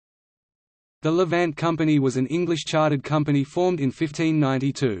The Levant Company was an English chartered company formed in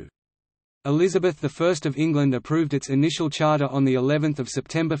 1592. Elizabeth I of England approved its initial charter on the 11th of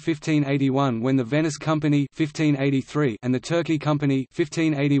September 1581 when the Venice Company 1583 and the Turkey Company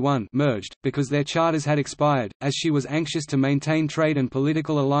 1581 merged, because their charters had expired, as she was anxious to maintain trade and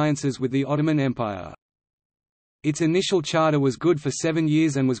political alliances with the Ottoman Empire. Its initial charter was good for 7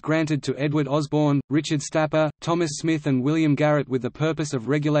 years and was granted to Edward Osborne, Richard Stapper, Thomas Smith and William Garrett with the purpose of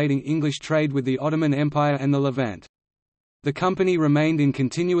regulating English trade with the Ottoman Empire and the Levant. The company remained in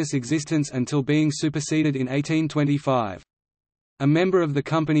continuous existence until being superseded in 1825. A member of the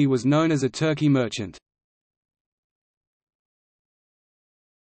company was known as a Turkey merchant.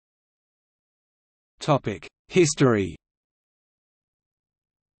 History.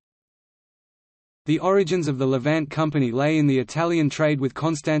 The origins of the Levant Company lay in the Italian trade with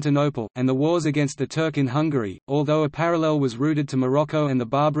Constantinople, and the wars against the Turk in Hungary, although a parallel was rooted to Morocco and the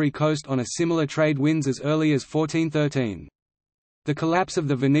Barbary coast on a similar trade winds as early as 1413. The collapse of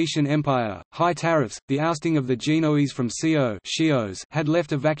the Venetian Empire, high tariffs, the ousting of the Genoese from Chios had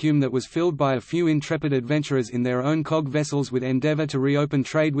left a vacuum that was filled by a few intrepid adventurers in their own cog vessels with endeavour to reopen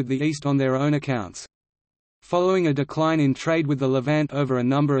trade with the East on their own accounts. Following a decline in trade with the Levant over a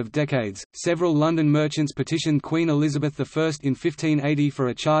number of decades, several London merchants petitioned Queen Elizabeth I in 1580 for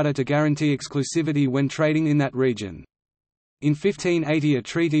a charter to guarantee exclusivity when trading in that region. In 1580 a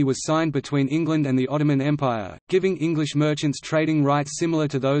treaty was signed between England and the Ottoman Empire, giving English merchants trading rights similar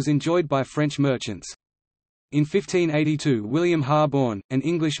to those enjoyed by French merchants. In 1582 William Harborne, an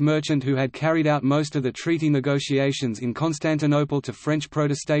English merchant who had carried out most of the treaty negotiations in Constantinople to French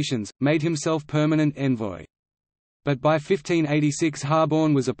protestations, made himself permanent envoy. But by 1586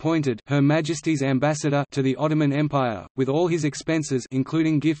 Harborne was appointed Her Majesty's ambassador to the Ottoman Empire, with all his expenses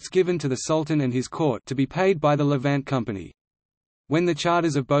including gifts given to the Sultan and his court to be paid by the Levant Company. When the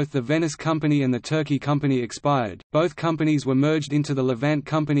charters of both the Venice Company and the Turkey Company expired, both companies were merged into the Levant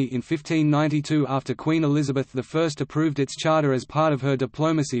Company in 1592 after Queen Elizabeth I approved its charter as part of her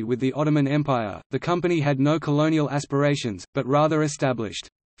diplomacy with the Ottoman Empire. The company had no colonial aspirations, but rather established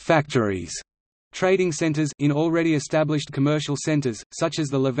factories, trading centers in already established commercial centers, such as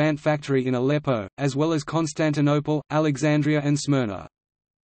the Levant factory in Aleppo, as well as Constantinople, Alexandria and Smyrna.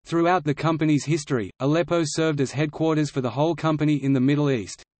 Throughout the company's history, Aleppo served as headquarters for the whole company in the Middle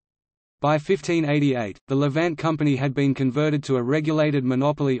East. By 1588, the Levant Company had been converted to a regulated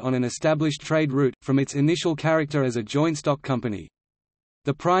monopoly on an established trade route, from its initial character as a joint stock company.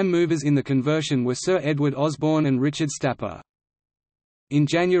 The prime movers in the conversion were Sir Edward Osborne and Richard Stapper. In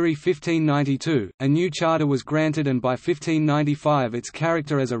January 1592, a new charter was granted and by 1595 its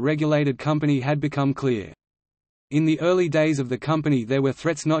character as a regulated company had become clear. In the early days of the company there were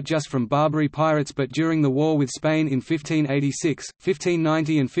threats not just from Barbary pirates but during the war with Spain in 1586,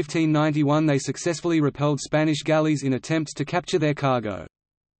 1590 and 1591 they successfully repelled Spanish galleys in attempts to capture their cargo.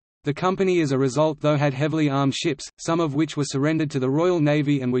 The company as a result though had heavily armed ships, some of which were surrendered to the Royal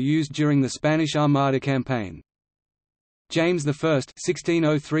Navy and were used during the Spanish Armada campaign. James I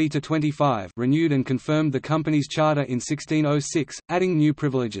 (1603–25) renewed and confirmed the company's charter in 1606, adding new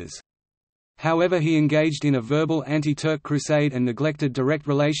privileges. However, he engaged in a verbal anti-Turk crusade and neglected direct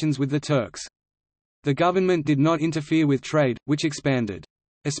relations with the Turks. The government did not interfere with trade, which expanded.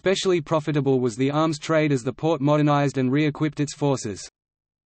 Especially profitable was the arms trade as the port modernized and re-equipped its forces.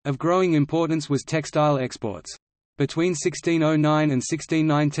 Of growing importance was textile exports. Between 1609 and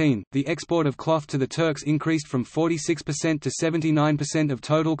 1619, the export of cloth to the Turks increased from 46% to 79% of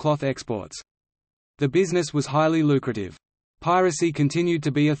total cloth exports. The business was highly lucrative. Piracy continued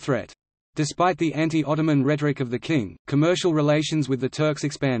to be a threat. Despite the anti-Ottoman rhetoric of the king, commercial relations with the Turks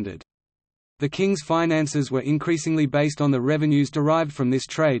expanded. The king's finances were increasingly based on the revenues derived from this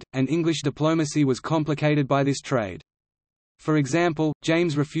trade, and English diplomacy was complicated by this trade. For example,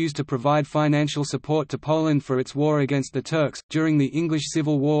 James refused to provide financial support to Poland for its war against the Turks. During the English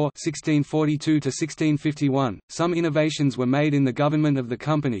Civil War (1642–1651), some innovations were made in the government of the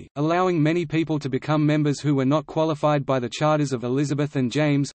company, allowing many people to become members who were not qualified by the charters of Elizabeth and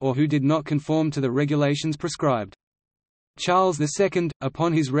James, or who did not conform to the regulations prescribed. Charles II,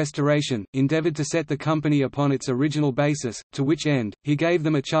 upon his restoration, endeavoured to set the company upon its original basis, to which end, he gave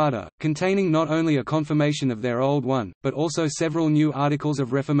them a charter, containing not only a confirmation of their old one, but also several new articles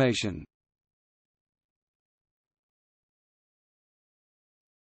of reformation.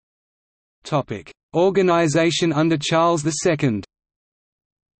 Organisation under Charles II.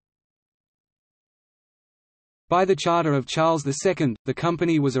 By the charter of Charles II, the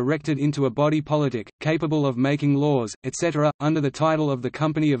company was erected into a body politic, capable of making laws, etc., under the title of the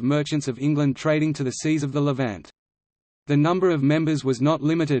Company of Merchants of England trading to the seas of the Levant. The number of members was not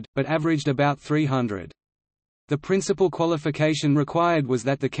limited, but averaged about 300. The principal qualification required was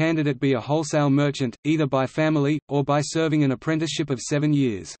that the candidate be a wholesale merchant, either by family, or by serving an apprenticeship of 7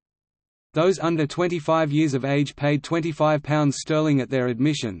 years. Those under 25 years of age paid £25 at their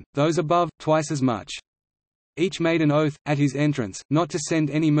admission, those above, twice as much. Each made an oath, at his entrance, not to send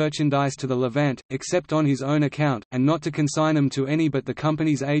any merchandise to the Levant, except on his own account, and not to consign them to any but the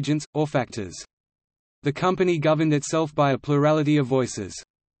company's agents, or factors. The company governed itself by a plurality of voices.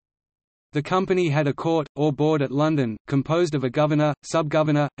 The company had a court, or board at London, composed of a governor,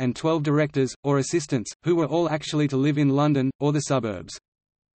 sub-governor, and 12 directors, or assistants, who were all actually to live in London, or the suburbs.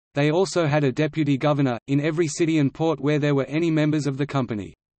 They also had a deputy governor, in every city and port where there were any members of the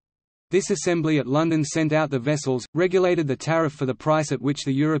company. This assembly at London sent out the vessels, regulated the tariff for the price at which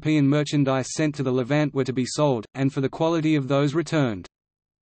the European merchandise sent to the Levant were to be sold, and for the quality of those returned.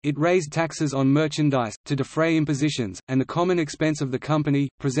 It raised taxes on merchandise, to defray impositions, and the common expense of the company,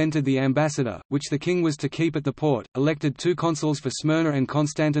 presented the ambassador, which the king was to keep at the port, elected 2 consuls for Smyrna and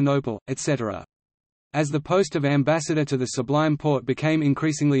Constantinople, etc. As the post of ambassador to the Sublime Porte became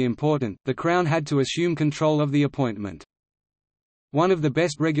increasingly important, the Crown had to assume control of the appointment. One of the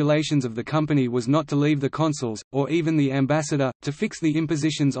best regulations of the company was not to leave the consuls, or even the ambassador, to fix the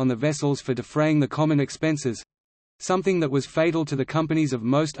impositions on the vessels for defraying the common expenses—something that was fatal to the companies of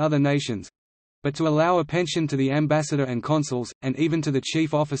most other nations—but to allow a pension to the ambassador and consuls, and even to the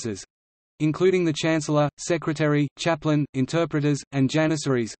chief officers—including the chancellor, secretary, chaplain, interpreters, and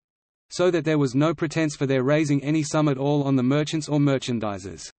janissaries—so that there was no pretence for their raising any sum at all on the merchants or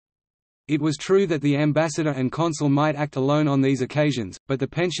merchandisers. It was true that the ambassador and consul might act alone on these occasions, but the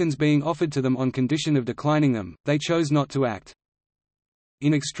pensions being offered to them on condition of declining them, they chose not to act.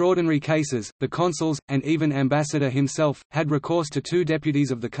 In extraordinary cases, the consuls, and even ambassador himself, had recourse to 2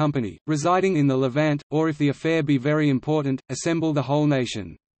 deputies of the company, residing in the Levant, or if the affair be very important, assemble the whole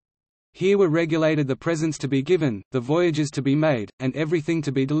nation. Here were regulated the presents to be given, the voyages to be made, and everything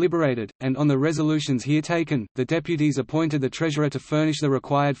to be deliberated, and on the resolutions here taken, the deputies appointed the treasurer to furnish the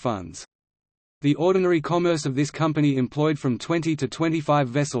required funds. The ordinary commerce of this company employed from 20 to 25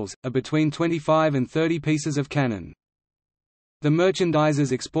 vessels, between 25 and 30 pieces of cannon. The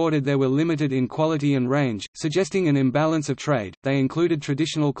merchandises exported there were limited in quality and range, suggesting an imbalance of trade. They included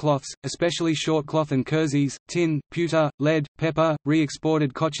traditional cloths, especially short cloth and kerseys, tin, pewter, lead, pepper,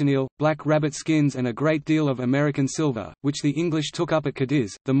 re-exported cochineal, black rabbit skins, and a great deal of American silver, which the English took up at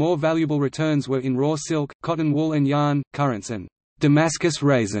Cadiz. The more valuable returns were in raw silk, cotton wool and yarn, currants and Damascus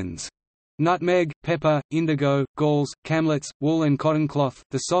raisins, nutmeg, pepper, indigo, galls, camlets, wool and cotton cloth,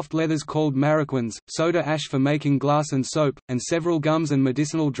 the soft leathers called mariquins, soda ash for making glass and soap, and several gums and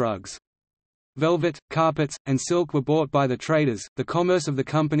medicinal drugs. Velvet, carpets, and silk were bought by the traders. The commerce of the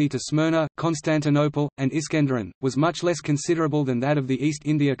company to Smyrna, Constantinople, and Iskenderun was much less considerable than that of the East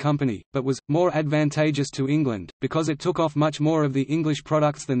India Company, but was more advantageous to England, because it took off much more of the English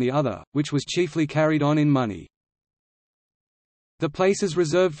products than the other, which was chiefly carried on in money. The places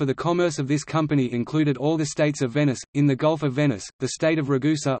reserved for the commerce of this company included all the states of Venice, in the Gulf of Venice, the state of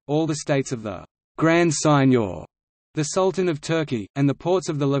Ragusa, all the states of the Grand Signior, the Sultan of Turkey, and the ports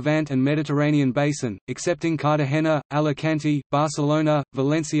of the Levant and Mediterranean basin, excepting Cartagena, Alicante, Barcelona,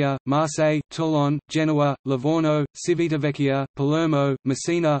 Valencia, Marseille, Toulon, Genoa, Livorno, Civitavecchia, Palermo,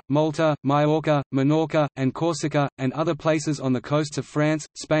 Messina, Malta, Majorca, Minorca, and Corsica, and other places on the coasts of France,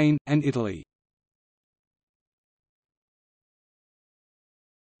 Spain, and Italy.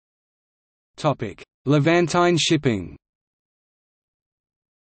 Levantine shipping.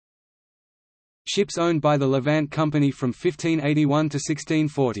 Ships owned by the Levant Company from 1581 to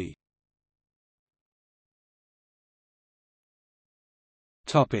 1640.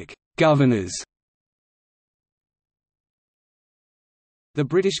 Governors. The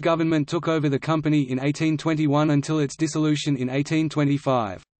British government took over the company in 1821 until its dissolution in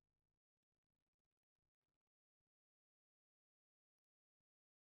 1825.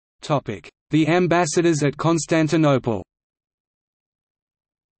 The ambassadors at Constantinople.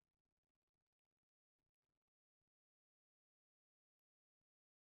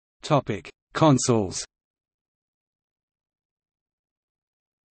 Consuls.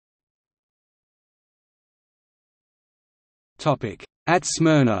 At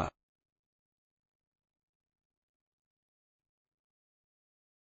Smyrna.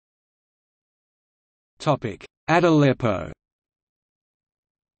 At Aleppo.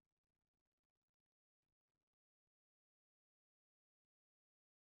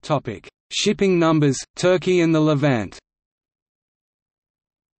 Shipping numbers, Turkey and the Levant.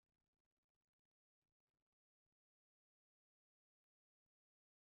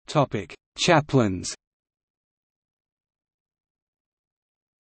 Chaplains.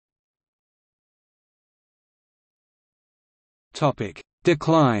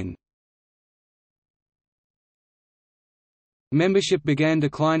 Decline. Membership began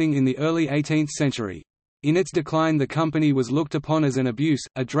declining in the early 18th century. In its decline, the company was looked upon as an abuse,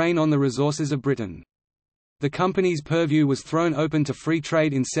 a drain on the resources of Britain. The company's purview was thrown open to free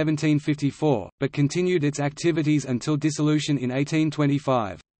trade in 1754, but continued its activities until dissolution in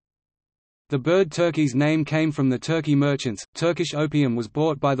 1825. The bird turkey's name came from the Turkey merchants. Turkish opium was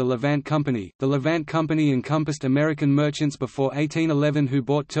bought by the Levant Company. The Levant Company encompassed American merchants before 1811 who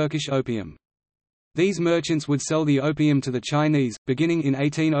bought Turkish opium. These merchants would sell the opium to the Chinese, beginning in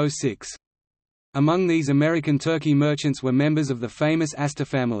 1806. Among these American Turkey merchants were members of the famous Astor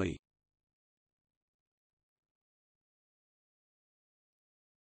family.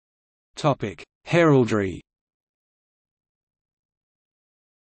 Heraldry.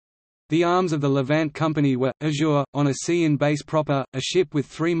 The arms of the Levant Company were, azure, on a sea in base proper, a ship with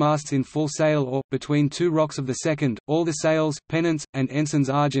 3 masts in full sail or, between 2 rocks of the second, all the sails, pennants, and ensigns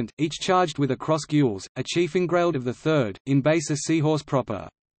argent, each charged with a cross gules, a chief engrailed of the third, in base a seahorse proper.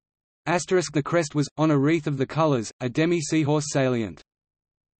 The crest was, on a wreath of the colours, a demi-seahorse salient.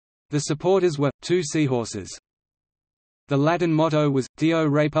 The supporters were, 2 seahorses. The Latin motto was, Deo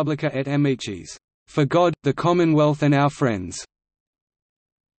Republica et Amicis, for God, the Commonwealth and our friends.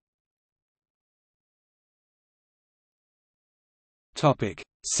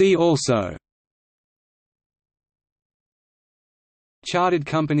 See also: Chartered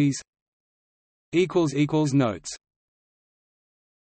companies. Notes